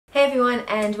Hey everyone,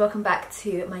 and welcome back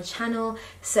to my channel.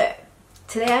 So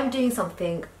today I'm doing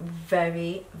something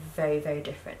very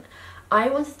different. I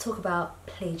want to talk about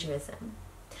plagiarism.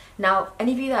 Now,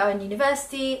 any of you that are in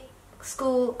university,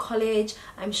 school, college,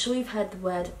 I'm sure you've heard the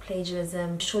word plagiarism.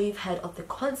 I'm sure you've heard of the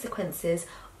consequences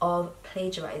of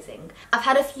plagiarizing. I've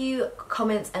had a few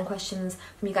comments and questions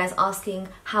from you guys asking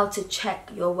how to check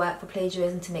your work for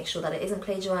plagiarism to make sure that it isn't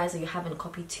plagiarized or you haven't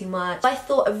copied too much. I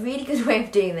thought a really good way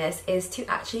of doing this is to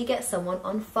actually get someone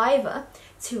on Fiverr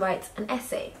to write an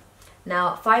essay.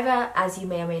 Now, Fiverr, as you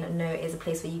may or may not know, is a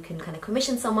place where you can kind of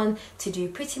commission someone to do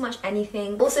pretty much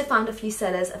anything. Also found a few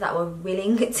sellers that were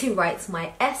willing to write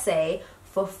my essay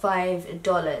for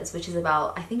 $5, which is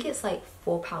about, I think it's like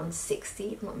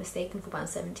 £4.60 if I'm not mistaken,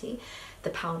 £4.70. The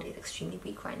pound is extremely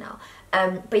weak right now.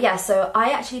 But yeah, so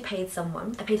I actually paid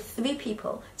someone, I paid 3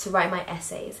 people to write my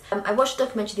essays. I watched a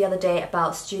documentary the other day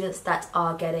about students that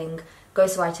are getting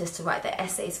ghostwriters to write their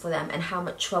essays for them and how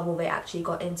much trouble they actually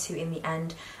got into in the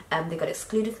end. They got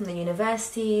excluded from the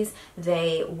universities,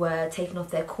 they were taken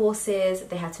off their courses,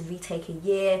 they had to retake a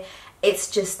year. It's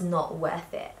just not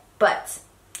worth it. But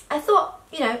I thought,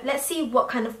 you know, let's see what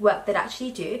kind of work they'd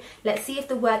actually do. Let's see if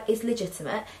the work is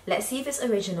legitimate. Let's see if it's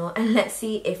original, and let's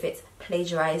see if it's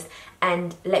plagiarized.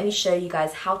 And let me show you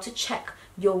guys how to check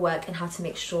your work and how to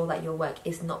make sure that your work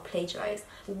is not plagiarized.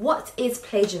 What is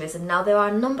plagiarism? Now, there are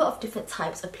a number of different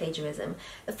types of plagiarism.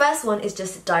 The first one is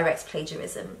just direct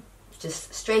plagiarism.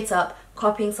 Just straight up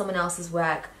copying someone else's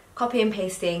work, copy and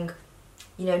pasting.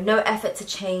 You know, no effort to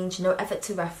change, no effort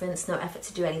to reference, no effort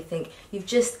to do anything. You've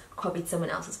just copied someone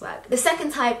else's work. The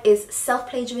second type is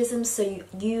self-plagiarism. So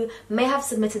you may have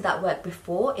submitted that work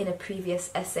before in a previous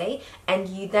essay and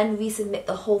you then resubmit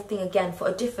the whole thing again for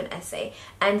a different essay.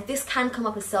 And this can come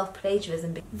up as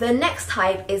self-plagiarism. The next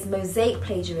type is mosaic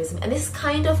plagiarism. And this is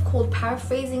kind of called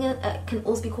paraphrasing. It can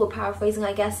also be called paraphrasing,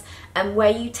 I guess,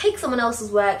 where you take someone else's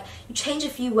work, you change a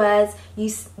few words, you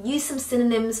use some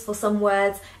synonyms for some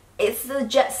words. It's the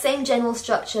same general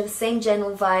structure, the same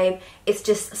general vibe, it's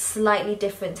just slightly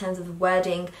different in terms of the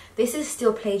wording. This is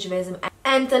still plagiarism.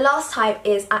 And the last type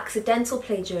is accidental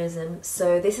plagiarism.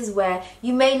 So this is where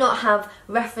you may not have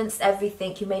referenced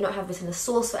everything, you may not have written a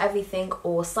source for everything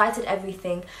or cited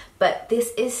everything, but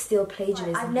this is still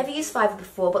plagiarism. I've never used Fiverr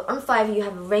before, but on Fiverr you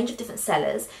have a range of different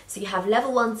sellers. So you have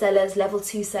level 1 sellers, level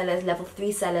 2 sellers, level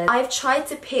 3 sellers. I've tried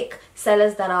to pick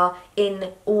sellers that are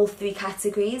in all 3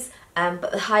 categories.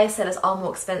 But the higher sellers are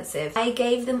more expensive. I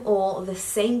gave them all the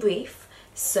same brief,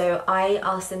 so I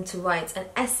asked them to write an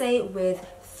essay with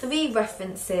 3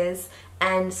 references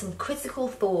and some critical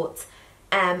thought,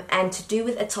 and to do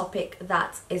with a topic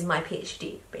that is my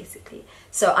PhD, basically.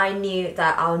 So I knew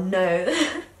that I'll know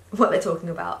what they're talking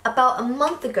about. About a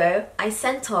month ago, I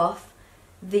sent off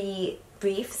the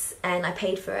briefs and I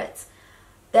paid for it.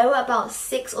 There were about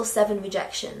 6 or 7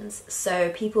 rejections, so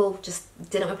people just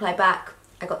didn't reply back.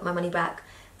 I got my money back.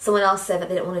 Someone else said that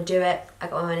they didn't want to do it. I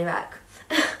got my money back.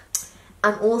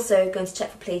 I'm also going to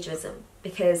check for plagiarism,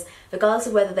 because regardless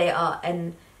of whether they are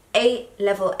an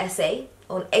A-level essay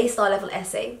or an A-star level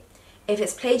essay, if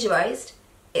it's plagiarized,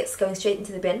 it's going straight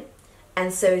into the bin,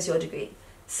 and so is your degree.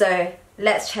 So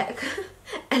let's check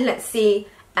and let's see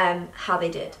how they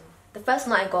did. The first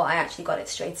one I actually got it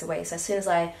straight away. So as soon as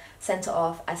I sent it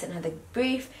off, I sent her the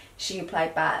brief, she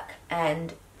replied back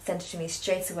and sent it to me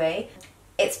straight away.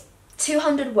 It's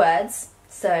 200 words,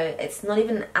 so it's not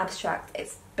even abstract,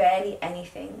 it's barely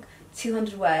anything.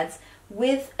 200 words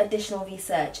with additional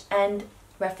research and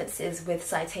references with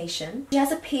citation. She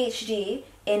has a PhD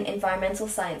in environmental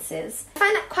sciences. I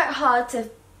find it quite hard to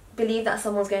believe that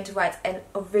someone's going to write an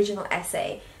original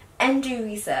essay and do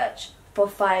research for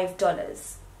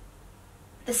 $5.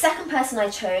 The second person I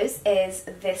chose is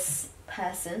this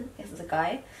person. This is a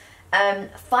guy.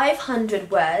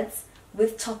 500 words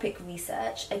with topic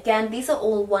research. Again, these are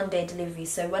all one-day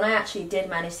deliveries, so when I actually did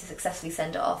manage to successfully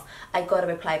send it off, I got a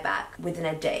reply back within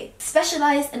a day.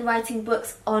 Specialised in writing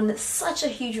books on such a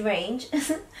huge range: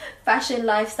 fashion,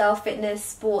 lifestyle, fitness,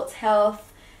 sports,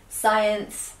 health,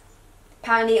 science.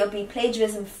 Apparently it'll be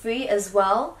plagiarism free as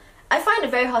well. I find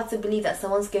it very hard to believe that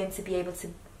someone's going to be able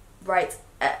to write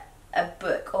a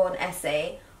book or an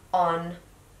essay on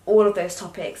all of those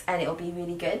topics and it'll be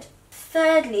really good.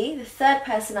 Thirdly, the third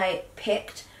person I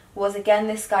picked was again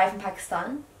this guy from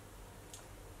Pakistan.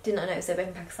 Did not know it was both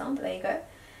in Pakistan, but there you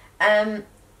go.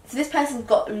 So this person's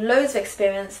got loads of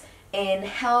experience in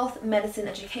health, medicine,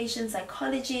 education,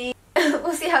 psychology.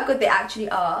 We'll see how good they actually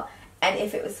are and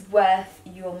if it was worth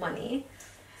your money.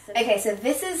 Okay, so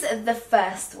this is the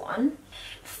first one.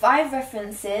 5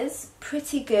 references,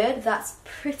 pretty good, that's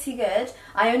pretty good.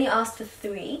 I only asked for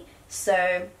 3,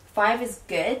 so 5 is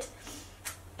good.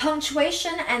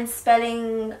 Punctuation and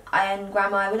spelling and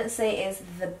grammar I wouldn't say is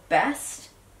the best,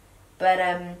 but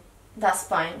that's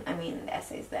fine. I mean, the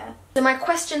essay's there. So my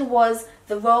question was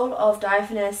the role of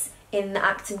diaphanous in the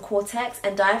actin cortex,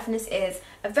 and diaphanous is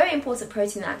a very important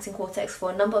protein in the actin cortex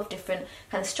for a number of different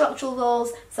kind of structural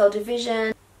roles, cell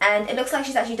division, and it looks like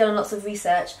she's actually done lots of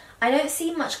research. I don't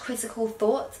see much critical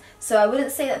thought, so I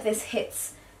wouldn't say that this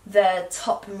hits the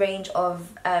top range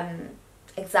of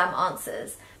exam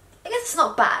answers. I guess it's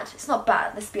not bad. It's not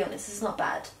bad, let's be honest, it's not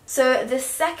bad. So the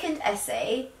second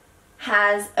essay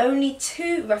has only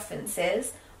 2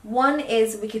 references. One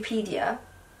is Wikipedia,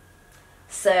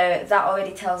 so that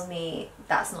already tells me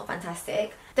that's not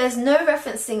fantastic. There's no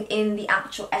referencing in the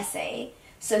actual essay,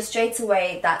 so straight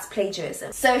away that's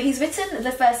plagiarism. So he's written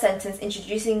the first sentence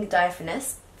introducing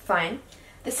diaphanous, fine.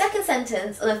 The second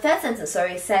sentence, or the third sentence,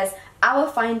 sorry, says, our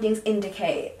findings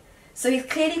indicate. So he's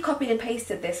clearly copied and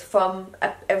pasted this from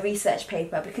a research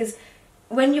paper, because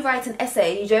when you write an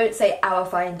essay, you don't say our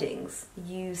findings,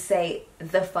 you say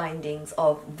the findings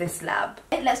of this lab.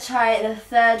 Let's try the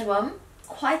third one.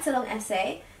 Quite a long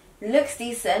essay, looks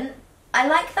decent. I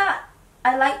like that.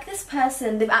 I like this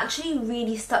person, they've actually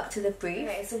really stuck to the brief.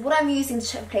 Okay, so what I'm using to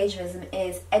check plagiarism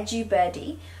is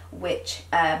EduBirdie, which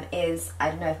is, I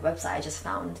don't know, a website I just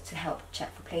found to help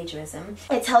check for plagiarism.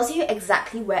 It tells you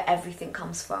exactly where everything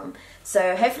comes from.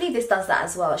 So hopefully this does that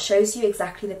as well. It shows you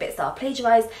exactly the bits that are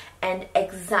plagiarized and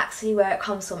exactly where it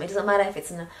comes from. It doesn't matter if it's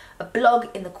in a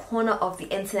blog in the corner of the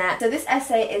internet. So this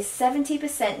essay is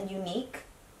 70% unique,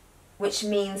 which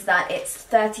means that it's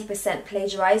 30%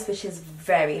 plagiarized, which is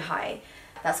very high.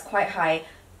 That's quite high,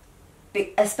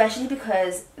 especially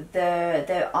because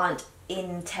there aren't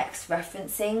in-text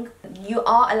referencing. You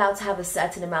are allowed to have a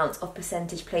certain amount of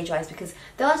percentage plagiarized because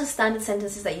there are just standard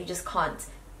sentences that you just can't,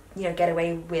 you know, get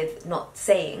away with not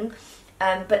saying.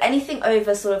 But anything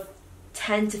over sort of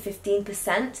 10 to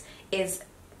 15% is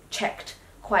checked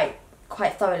quite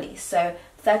thoroughly. So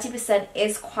 30%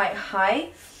 is quite high.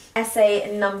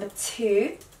 Essay number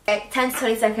 2, 10 to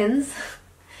 20 seconds.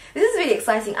 This is really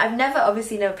exciting. I've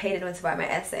obviously never paid anyone to write my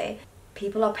essay.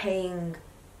 People are paying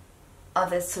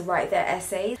others to write their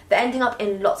essays. They're ending up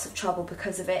in lots of trouble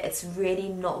because of it. It's really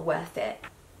not worth it.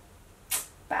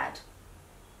 Bad.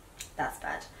 That's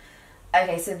bad.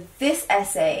 Okay, so this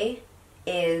essay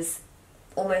is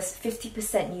almost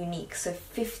 50% unique. So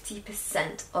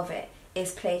 50% of it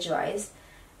is plagiarized.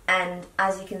 And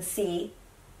as you can see,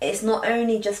 it's not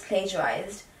only just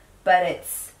plagiarized, but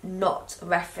it's not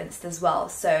referenced as well.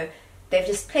 So they've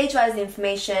just plagiarized the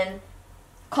information,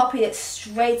 copied it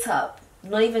straight up,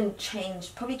 not even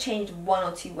changed, probably changed 1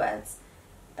 or 2 words.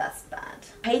 That's bad.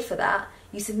 Paid for that,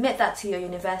 you submit that to your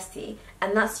university,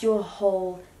 and that's your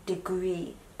whole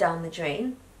degree down the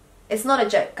drain. It's not a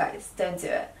joke, guys, don't do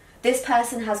it. This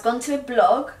person has gone to a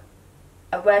blog,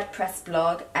 a WordPress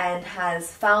blog, and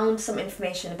has found some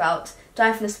information about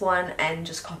diaphanous 1 and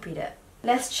just copied it.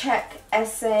 Let's check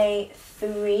essay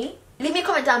 3. Leave me a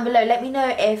comment down below. Let me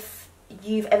know if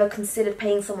you've ever considered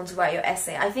paying someone to write your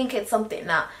essay. I think it's something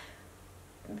that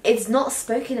it's not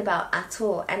spoken about at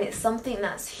all, and it's something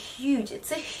that's huge.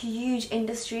 It's a huge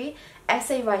industry.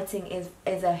 Essay writing is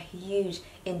a huge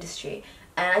industry,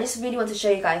 and I just really want to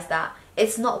show you guys that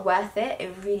it's not worth it.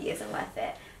 It really isn't worth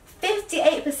it.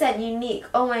 58% unique.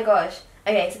 Oh my gosh.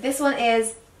 Okay, so this one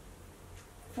is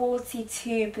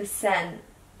 42%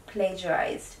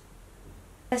 plagiarized.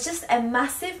 There's just a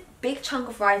massive big chunk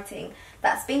of writing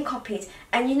that's been copied,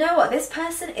 and you know what, this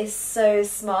person is so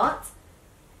smart.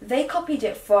 They copied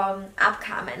it from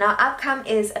Abcam. Now Abcam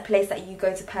is a place that you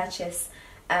go to purchase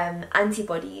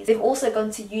antibodies. They've also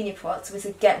gone to Uniprot,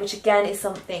 which again is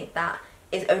something that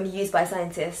is only used by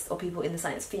scientists or people in the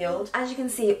science field. As you can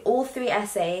see, all 3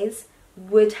 essays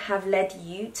would have led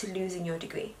you to losing your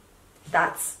degree.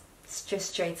 That's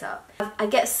just straight up. I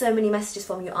get so many messages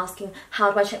from you asking,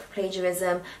 how do I check for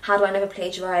plagiarism? How do I never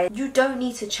plagiarize? You don't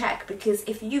need to check, because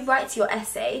if you write your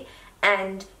essay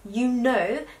and you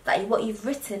know that what you've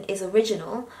written is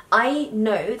original, I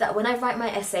know that when I write my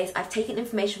essays, I've taken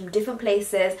information from different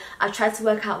places, I've tried to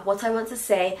work out what I want to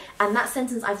say, and that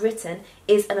sentence I've written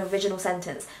is an original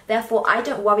sentence. Therefore, I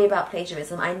don't worry about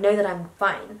plagiarism. I know that I'm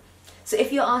fine. So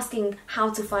if you're asking how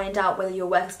to find out whether your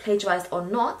work is plagiarized or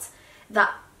not,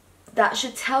 that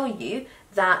should tell you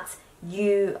that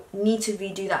you need to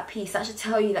redo that piece. That should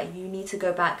tell you that you need to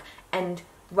go back and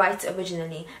write it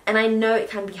originally. And I know it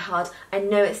can be hard, I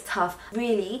know it's tough.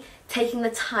 Really, taking the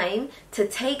time to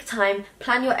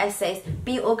plan your essays,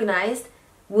 be organised,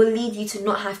 will lead you to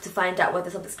not have to find out whether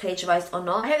something's plagiarised or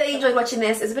not. I hope that you enjoyed watching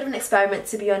this. It's a bit of an experiment,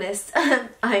 to be honest.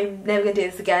 I'm never going to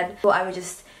do this again. But I would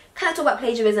just kind of talk about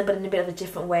plagiarism but in a bit of a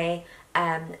different way.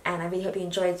 And I really hope you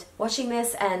enjoyed watching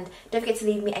this, and don't forget to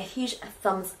leave me a huge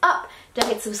thumbs up. Don't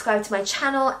forget to subscribe to my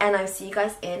channel, and I'll see you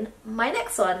guys in my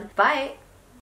next one. Bye!